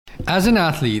As an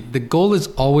athlete, the goal is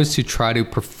always to try to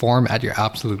perform at your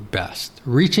absolute best,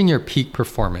 reaching your peak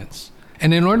performance.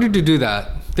 And in order to do that,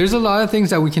 there's a lot of things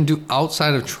that we can do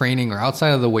outside of training or outside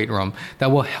of the weight room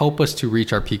that will help us to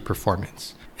reach our peak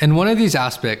performance. And one of these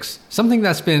aspects, something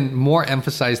that's been more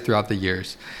emphasized throughout the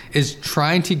years, is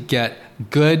trying to get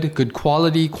good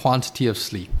quality quantity of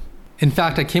sleep. In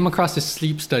fact, I came across a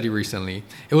sleep study recently.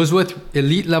 It was with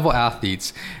elite level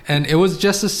athletes, and it was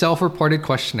just a self-reported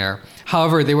questionnaire.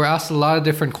 However, they were asked a lot of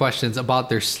different questions about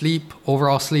their sleep,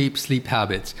 overall sleep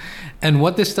habits. And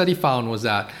what this study found was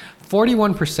that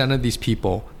 41% of these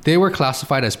people, they were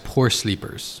classified as poor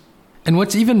sleepers. And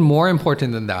what's even more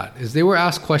important than that is they were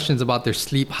asked questions about their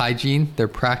sleep hygiene, their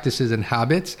practices and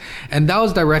habits, and that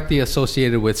was directly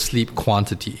associated with sleep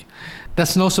quantity.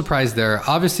 That's no surprise there.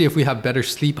 Obviously, if we have better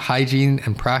sleep hygiene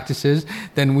and practices,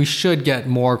 then we should get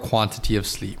more quantity of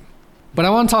sleep. But I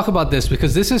want to talk about this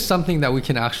because this is something that we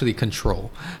can actually control.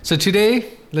 So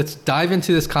today, let's dive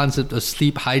into this concept of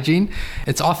sleep hygiene.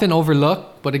 It's often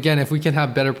overlooked, but again, if we can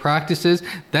have better practices,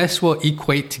 this will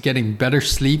equate to getting better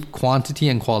sleep quantity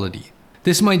and quality.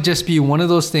 This might just be one of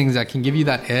those things that can give you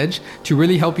that edge to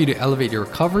really help you to elevate your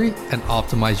recovery and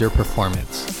optimize your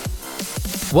performance.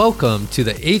 Welcome to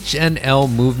the HNL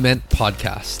Movement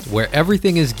Podcast, where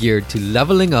everything is geared to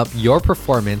leveling up your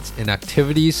performance in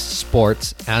activities,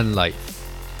 sports, and life.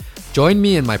 Join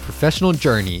me in my professional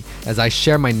journey as I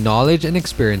share my knowledge and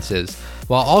experiences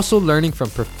while also learning from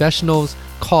professionals,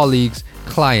 colleagues,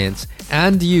 clients,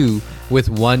 and you with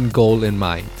one goal in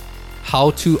mind: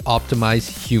 how to optimize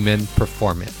human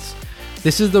performance.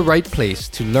 This is the right place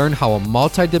to learn how a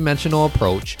multidimensional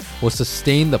approach will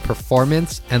sustain the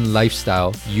performance and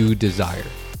lifestyle you desire.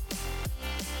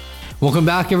 Welcome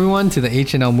back, everyone, to the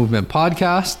HNL Movement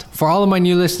Podcast. For all of my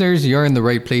new listeners, you're in the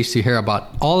right place to hear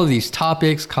about all of these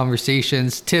topics,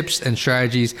 conversations, tips, and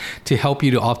strategies to help you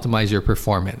to optimize your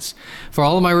performance. For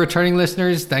all of my returning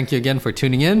listeners, thank you again for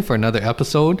tuning in for another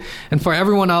episode. And for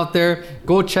everyone out there,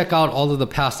 go check out all of the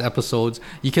past episodes.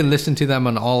 You can listen to them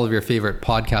on all of your favorite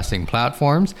podcasting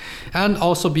platforms. And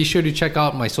also be sure to check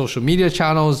out my social media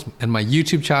channels and my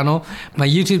YouTube channel. My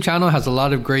YouTube channel has a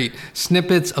lot of great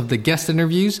snippets of the guest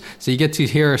interviews, so you get to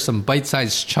hear some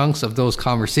bite-sized chunks of those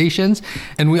conversations,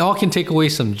 and we all can take away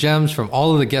some gems from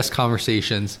all of the guest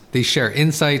conversations. They share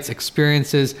insights,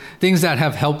 experiences, things that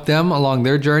have helped them along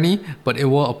their journey, but it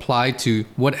will apply to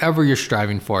whatever you're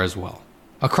striving for as well.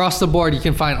 Across the board, you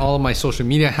can find all of my social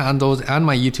media handles and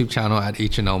my YouTube channel at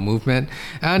HNL Movement.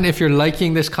 And if you're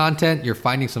liking this content, you're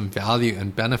finding some value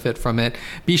and benefit from it,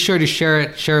 be sure to share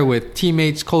it with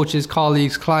teammates, coaches,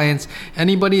 colleagues, clients,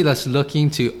 anybody that's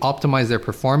looking to optimize their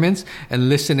performance and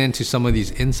listen into some of these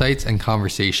insights and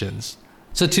conversations.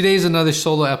 So today's another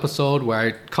solo episode where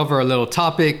I cover a little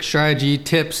topic, strategy,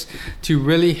 tips to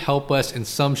really help us in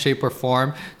some shape or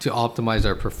form to optimize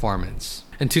our performance.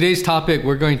 In today's topic,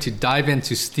 we're going to dive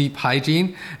into sleep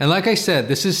hygiene. And like I said,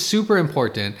 this is super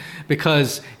important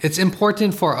because it's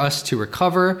important for us to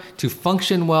recover, to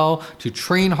function well, to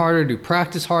train harder, to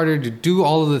practice harder, to do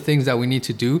all of the things that we need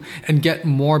to do and get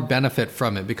more benefit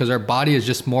from it because our body is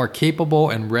just more capable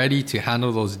and ready to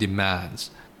handle those demands.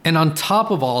 And on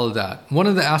top of all of that, one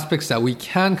of the aspects that we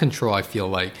can control, I feel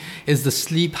like, is the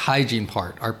sleep hygiene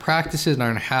part, our practices and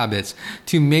our habits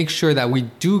to make sure that we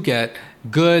do get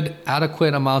good,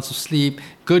 adequate amounts of sleep,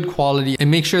 good quality,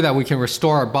 and make sure that we can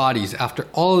restore our bodies after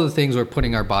all of the things we're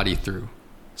putting our body through.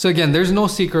 So again, there's no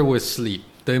secret with sleep,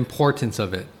 the importance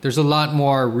of it. There's a lot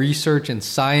more research and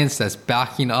science that's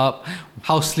backing up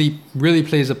how sleep really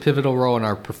plays a pivotal role in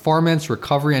our performance,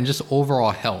 recovery, and just overall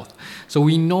health. So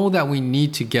we know that we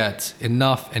need to get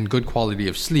enough and good quality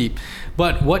of sleep,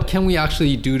 but what can we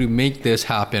actually do to make this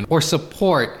happen or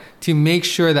support to make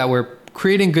sure that we're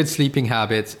creating good sleeping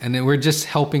habits and then we're just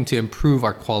helping to improve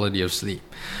our quality of sleep?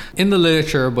 In the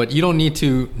literature, but you don't need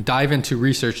to dive into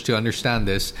research to understand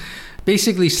this,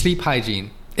 basically sleep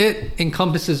hygiene, it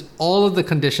encompasses all of the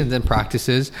conditions and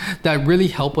practices that really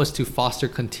help us to foster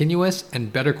continuous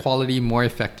and better quality, more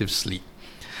effective sleep.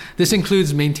 This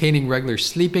includes maintaining regular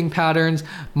sleeping patterns,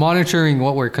 monitoring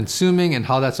what we're consuming and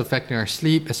how that's affecting our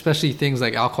sleep, especially things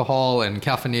like alcohol and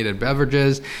caffeinated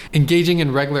beverages, engaging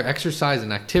in regular exercise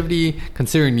and activity,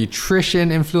 considering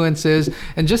nutrition influences,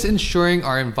 and just ensuring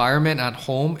our environment at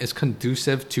home is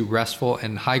conducive to restful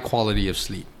and high quality of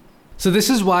sleep. So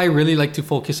this is why I really like to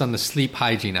focus on the sleep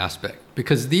hygiene aspect,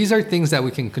 because these are things that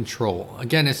we can control.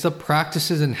 Again, it's the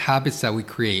practices and habits that we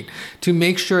create to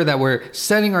make sure that we're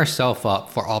setting ourselves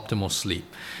up for optimal sleep.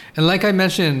 And like I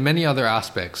mentioned in many other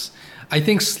aspects, I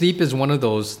think sleep is one of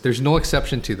those, there's no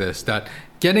exception to this, that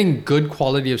getting good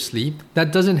quality of sleep,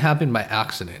 that doesn't happen by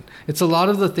accident. It's a lot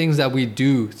of the things that we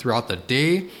do throughout the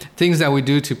day, things that we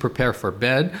do to prepare for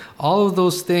bed, all of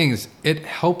those things, it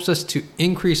helps us to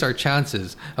increase our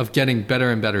chances of getting better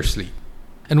and better sleep.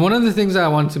 And one of the things that I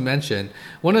wanted to mention,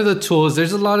 one of the tools,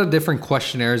 there's a lot of different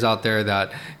questionnaires out there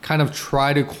that kind of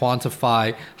try to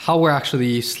quantify how we're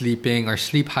actually sleeping, our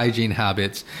sleep hygiene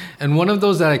habits. And one of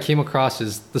those that I came across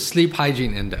is the Sleep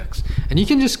Hygiene Index. And you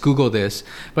can just Google this,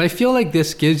 but I feel like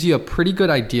this gives you a pretty good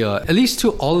idea, at least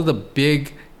to all of the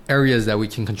big areas that we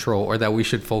can control or that we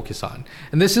should focus on.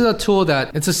 And this is a tool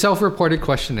that it's a self-reported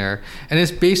questionnaire, and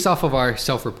it's based off of our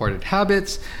self-reported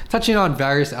habits, touching on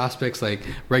various aspects like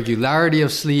regularity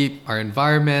of sleep, our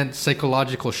environment,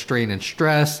 psychological strain and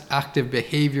stress, active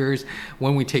behaviors,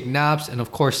 when we take naps, and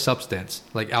of course substance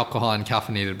like alcohol and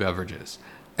caffeinated beverages.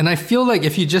 And I feel like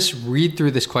if you just read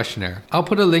through this questionnaire, I'll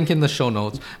put a link in the show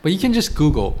notes, but you can just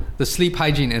Google the Sleep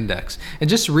Hygiene Index and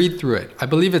just read through it. I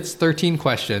believe it's 13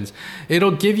 questions. It'll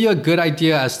give you a good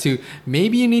idea as to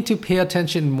maybe you need to pay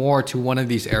attention more to one of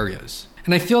these areas.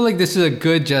 And I feel like this is a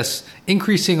good just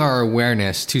increasing our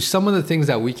awareness to some of the things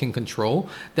that we can control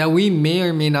that we may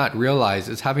or may not realize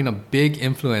is having a big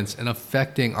influence in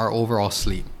affecting our overall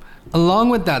sleep. Along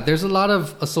with that, there's a lot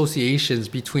of associations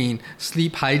between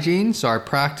sleep hygiene, so our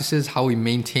practices, how we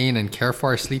maintain and care for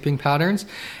our sleeping patterns,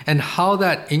 and how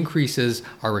that increases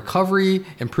our recovery,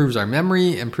 improves our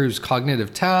memory, improves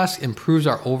cognitive tasks, improves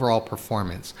our overall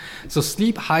performance. So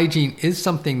sleep hygiene is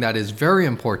something that is very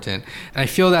important, and I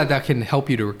feel that that can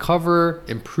help you to recover,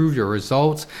 improve your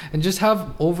results, and just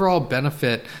have overall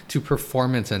benefit to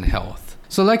performance and health.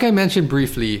 So like I mentioned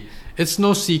briefly, it's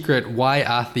no secret why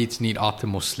athletes need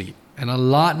optimal sleep. And a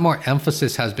lot more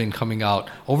emphasis has been coming out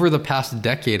over the past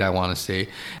decade, I want to say.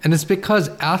 And it's because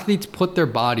athletes put their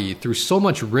body through so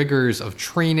much rigors of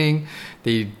training.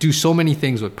 They do so many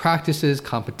things with practices,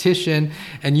 competition,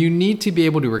 and you need to be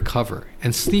able to recover.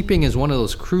 And sleeping is one of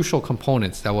those crucial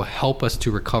components that will help us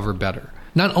to recover better.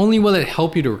 Not only will it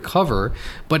help you to recover,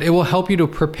 but it will help you to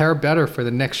prepare better for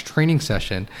the next training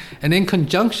session. And in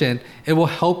conjunction, it will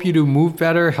help you to move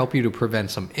better, help you to prevent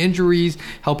some injuries,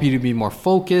 help you to be more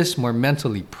focused, more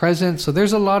mentally present. So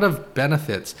there's a lot of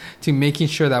benefits to making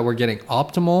sure that we're getting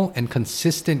optimal and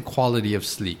consistent quality of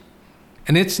sleep.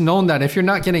 And it's known that if you're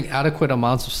not getting adequate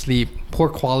amounts of sleep, poor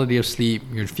quality of sleep,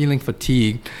 you're feeling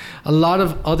fatigued, a lot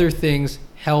of other things,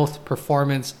 health,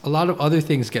 performance, a lot of other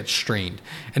things get strained.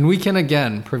 And we can,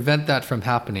 again, prevent that from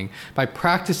happening by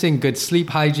practicing good sleep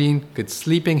hygiene, good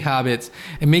sleeping habits,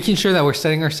 and making sure that we're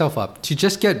setting ourselves up to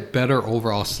just get better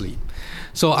overall sleep.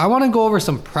 So I want to go over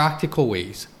some practical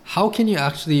ways. How can you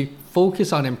actually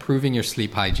focus on improving your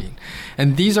sleep hygiene?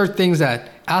 And these are things that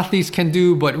athletes can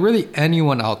do, but really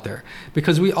anyone out there,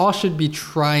 because we all should be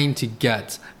trying to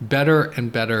get better and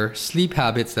better sleep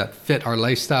habits that fit our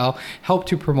lifestyle, help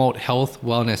to promote health,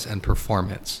 wellness, and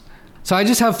performance. So I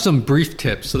just have some brief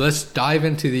tips. So let's dive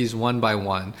into these one by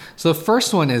one. So the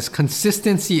first one is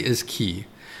consistency is key.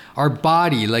 Our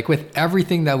body, like with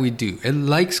everything that we do, it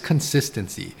likes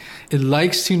consistency. It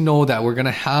likes to know that we're going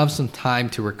to have some time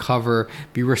to recover,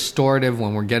 be restorative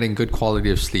when we're getting good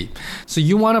quality of sleep. So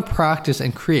you want to practice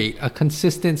and create a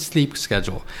consistent sleep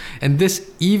schedule. And this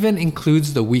even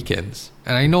includes the weekends.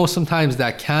 And I know sometimes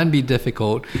that can be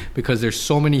difficult because there's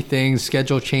so many things,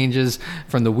 schedule changes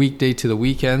from the weekday to the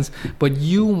weekends, but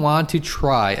you want to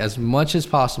try as much as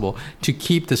possible to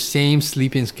keep the same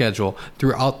sleeping schedule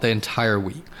throughout the entire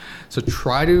week. So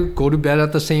try to go to bed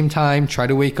at the same time, try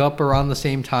to wake up around the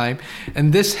same time.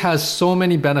 And this has so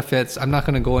many benefits. I'm not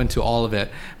going to go into all of it,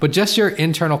 but just your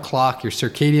internal clock, your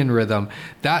circadian rhythm,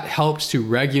 that helps to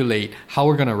regulate how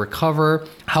we're going to recover,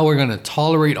 how we're going to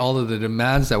tolerate all of the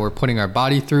demands that we're putting our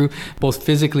body through, both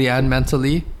physically and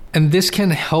mentally. And this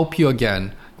can help you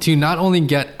again to not only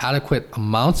get adequate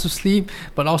amounts of sleep,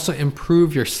 but also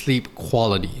improve your sleep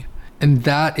quality. And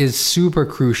that is super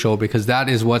crucial because that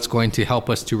is what's going to help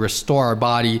us to restore our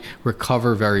body,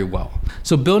 recover very well.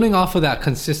 So building off of that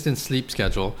consistent sleep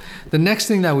schedule, the next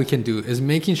thing that we can do is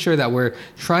making sure that we're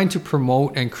trying to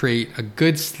promote and create a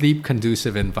good sleep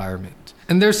conducive environment.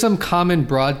 And there's some common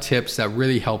broad tips that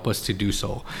really help us to do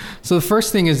so. So the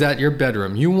first thing is that your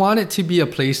bedroom, you want it to be a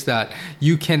place that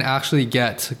you can actually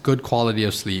get good quality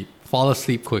of sleep, fall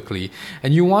asleep quickly,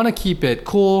 and you want to keep it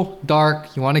cool,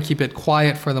 dark. You want to keep it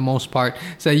quiet for the most part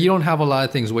so that you don't have a lot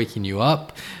of things waking you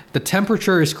up. The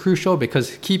temperature is crucial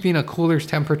because keeping a cooler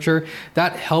temperature,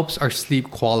 that helps our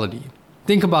sleep quality.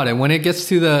 Think about it. When it gets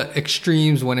to the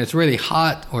extremes, when it's really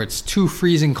hot or it's too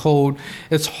freezing cold,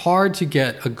 it's hard to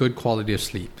get a good quality of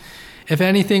sleep. If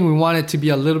anything, we want it to be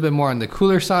a little bit more on the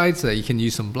cooler side so that you can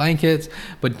use some blankets,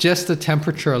 but just the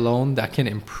temperature alone, that can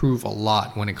improve a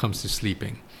lot when it comes to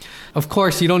sleeping. Of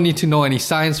course, you don't need to know any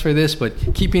science for this,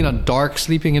 but keeping a dark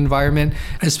sleeping environment,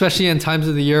 especially in times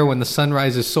of the year when the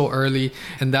sunrise is so early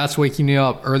and that's waking you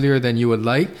up earlier than you would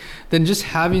like, then just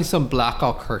having some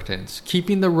blackout curtains,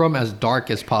 keeping the room as dark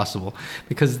as possible,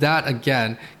 because that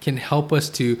again can help us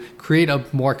to create a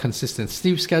more consistent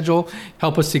sleep schedule,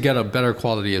 help us to get a better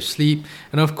quality of sleep.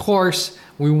 And of course,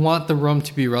 we want the room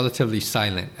to be relatively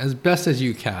silent as best as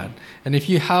you can. And if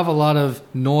you have a lot of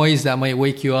noise that might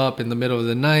wake you up in the middle of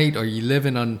the night, or you live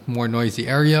in a more noisy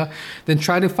area, then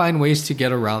try to find ways to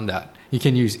get around that. You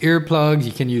can use earplugs,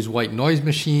 you can use white noise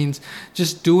machines,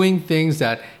 just doing things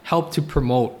that help to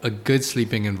promote a good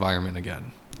sleeping environment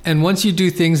again. And once you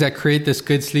do things that create this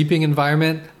good sleeping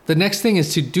environment, the next thing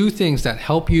is to do things that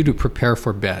help you to prepare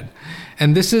for bed.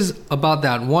 And this is about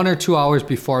that 1 or 2 hours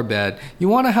before bed. You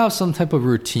want to have some type of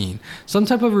routine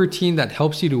that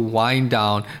helps you to wind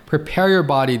down, prepare your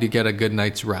body to get a good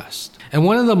night's rest. And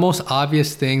one of the most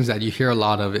obvious things that you hear a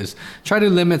lot of is try to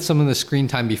limit some of the screen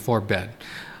time before bed.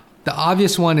 The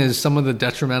obvious one is some of the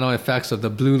detrimental effects of the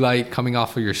blue light coming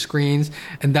off of your screens,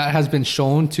 and that has been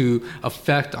shown to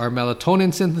affect our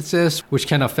melatonin synthesis, which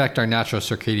can affect our natural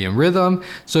circadian rhythm.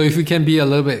 So if we can be a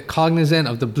little bit cognizant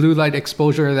of the blue light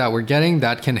exposure that we're getting,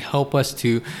 that can help us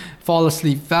to fall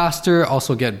asleep faster,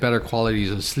 also get better qualities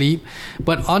of sleep.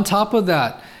 But on top of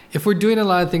that, if we're doing a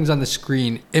lot of things on the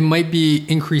screen, it might be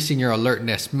increasing your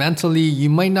alertness. Mentally, you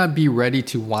might not be ready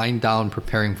to wind down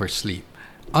preparing for sleep.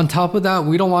 On top of that,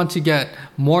 we don't want to get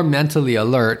more mentally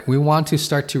alert. We want to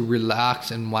start to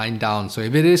relax and wind down. So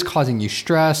if it is causing you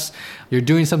stress, you're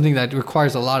doing something that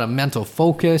requires a lot of mental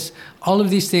focus, all of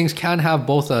these things can have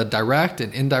both a direct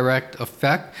and indirect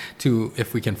effect to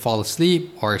if we can fall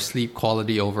asleep or sleep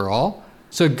quality overall.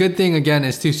 So a good thing again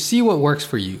is to see what works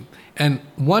for you. And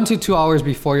 1 to 2 hours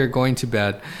before you're going to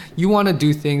bed, you want to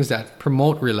do things that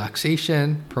promote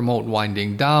relaxation, promote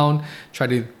winding down, try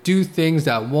to do things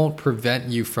that won't prevent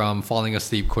you from falling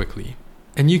asleep quickly.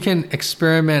 And you can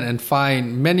experiment and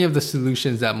find many of the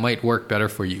solutions that might work better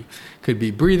for you. Could be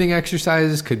breathing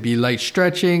exercises, could be light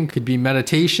stretching, could be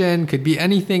meditation, could be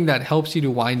anything that helps you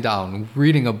to wind down.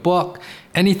 Reading a book,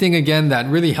 anything again that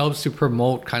really helps to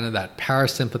promote kind of that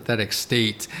parasympathetic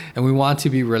state. And we want to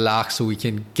be relaxed so we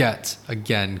can get,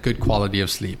 again, good quality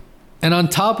of sleep. And on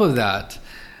top of that,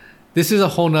 this is a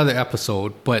whole nother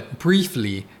episode, but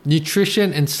briefly,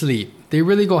 nutrition and sleep, they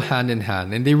really go hand in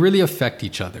hand and they really affect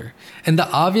each other. And the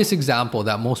obvious example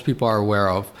that most people are aware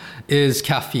of is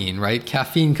caffeine, right?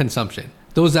 Caffeine consumption.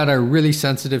 Those that are really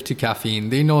sensitive to caffeine,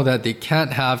 they know that they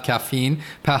can't have caffeine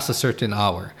past a certain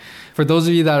hour. For those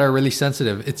of you that are really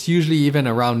sensitive, it's usually even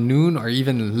around noon or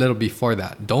even a little before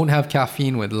that. Don't have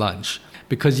caffeine with lunch,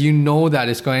 because you know that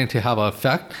it's going to have an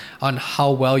effect on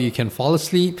how well you can fall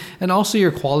asleep and also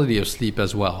your quality of sleep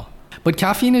as well. But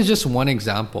caffeine is just one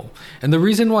example. And the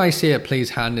reason why I say it plays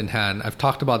hand in hand, I've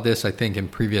talked about this, I think, in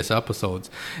previous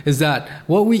episodes, is that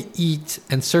what we eat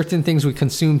and certain things we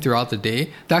consume throughout the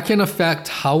day, that can affect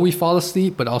how we fall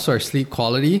asleep, but also our sleep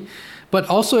quality. But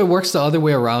also it works the other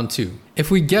way around too.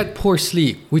 If we get poor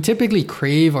sleep, we typically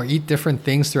crave or eat different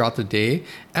things throughout the day,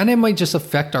 and it might just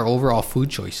affect our overall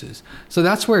food choices. So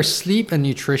that's where sleep and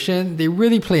nutrition, they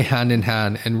really play hand in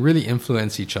hand and really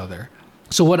influence each other.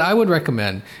 So what I would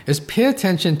recommend is pay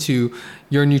attention to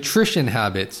your nutrition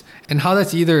habits and how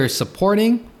that's either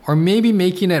supporting or maybe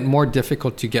making it more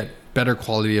difficult to get better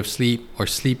quality of sleep or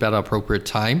sleep at an appropriate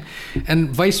time, and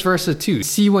vice versa too.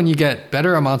 See when you get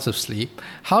better amounts of sleep,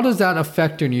 how does that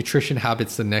affect your nutrition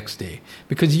habits the next day?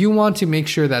 Because you want to make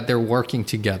sure that they're working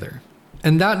together.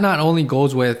 And that not only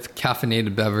goes with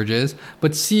caffeinated beverages,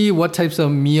 but see what types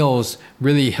of meals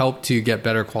really help to get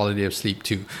better quality of sleep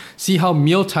too. See how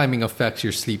meal timing affects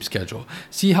your sleep schedule.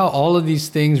 See how all of these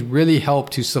things really help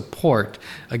to support,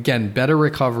 again, better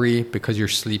recovery because you're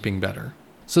sleeping better.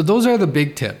 So those are the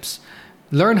big tips.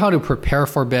 Learn how to prepare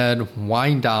for bed,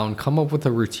 wind down, come up with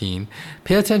a routine.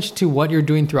 Pay attention to what you're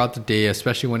doing throughout the day,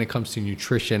 especially when it comes to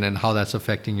nutrition and how that's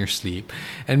affecting your sleep.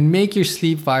 And make your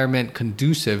sleep environment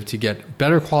conducive to get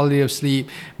better quality of sleep,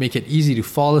 make it easy to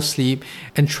fall asleep,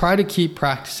 and try to keep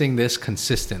practicing this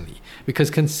consistently. Because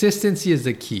consistency is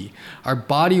the key. Our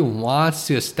body wants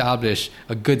to establish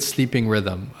a good sleeping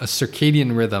rhythm, a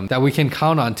circadian rhythm that we can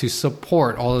count on to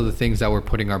support all of the things that we're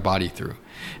putting our body through.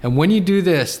 And when you do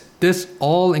this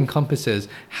all encompasses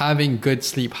having good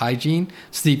sleep hygiene,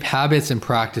 sleep habits and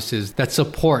practices that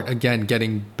support, again,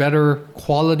 getting better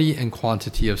quality and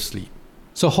quantity of sleep.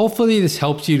 So hopefully this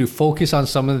helps you to focus on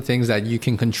some of the things that you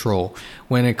can control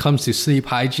when it comes to sleep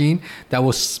hygiene that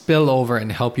will spill over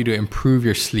and help you to improve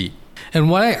your sleep. And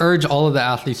what I urge all of the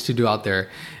athletes to do out there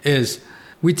is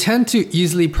we tend to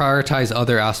easily prioritize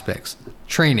other aspects.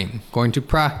 Training, going to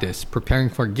practice, preparing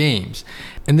for games.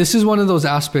 And this is one of those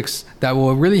aspects that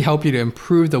will really help you to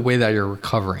improve the way that you're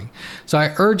recovering. So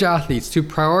I urge athletes to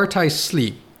prioritize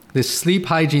sleep, this sleep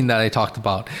hygiene that I talked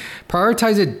about.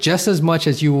 Prioritize it just as much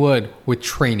as you would with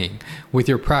training, with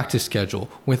your practice schedule,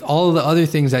 with all of the other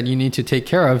things that you need to take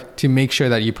care of to make sure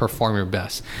that you perform your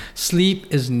best. Sleep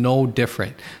is no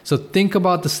different. So think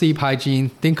about the sleep hygiene,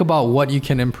 think about what you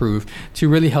can improve to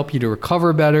really help you to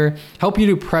recover better, help you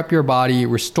to prep your body,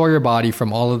 restore your body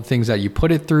from all of the things that you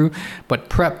put it through, but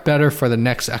prep better for the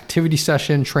next activity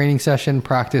session, training session,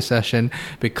 practice session,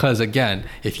 because again,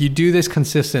 if you do this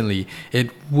consistently, it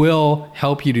will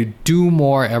help you to do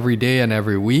more every day and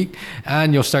every week,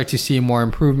 and you'll start to see more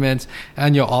improvements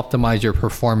and you'll optimize your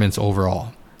performance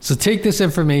overall. So take this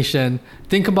information,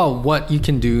 think about what you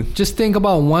can do. Just think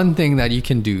about one thing that you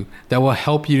can do that will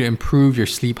help you to improve your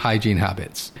sleep hygiene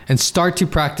habits, and start to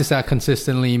practice that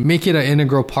consistently. Make it an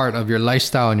integral part of your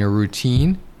lifestyle and your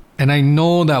routine. And I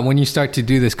know that when you start to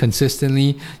do this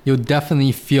consistently, you'll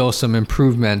definitely feel some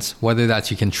improvements, whether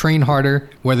that's you can train harder,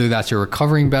 whether that's you're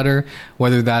recovering better,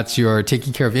 whether that's you're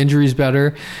taking care of injuries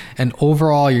better. And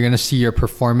overall, you're going to see your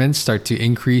performance start to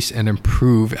increase and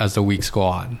improve as the weeks go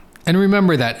on. And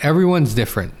remember that everyone's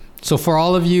different. So for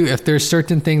all of you, if there's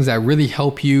certain things that really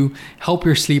help your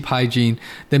sleep hygiene,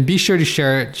 then be sure to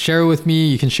share it. Share it with me.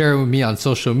 You can share it with me on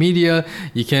social media.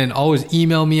 You can always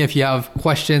email me if you have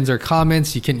questions or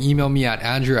comments. You can email me at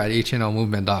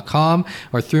andrew@hnlmovement.com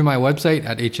or through my website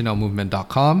at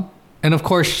hnlmovement.com. And of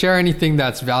course, share anything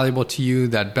that's valuable to you,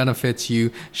 that benefits you.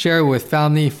 Share it with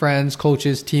family, friends,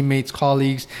 coaches, teammates,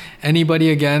 colleagues, anybody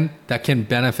again that can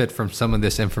benefit from some of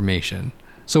this information.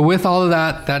 So with all of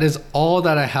that, that is all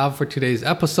that I have for today's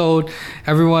episode.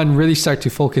 Everyone really start to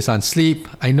focus on sleep.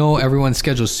 I know everyone's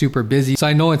schedule is super busy, so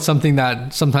I know it's something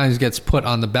that sometimes gets put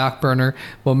on the back burner,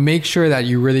 but make sure that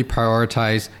you really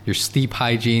prioritize your sleep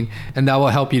hygiene, and that will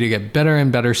help you to get better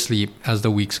and better sleep as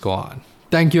the weeks go on.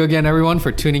 Thank you again, everyone, for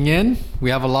tuning in. We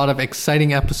have a lot of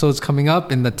exciting episodes coming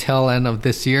up in the tail end of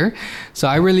this year. So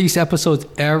I release episodes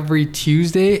every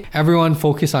Tuesday. Everyone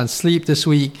focus on sleep this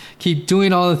week. Keep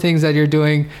doing all the things that you're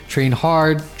doing. Train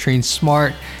hard, train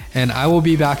smart. And I will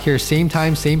be back here same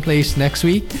time, same place next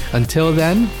week. Until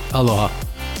then, aloha.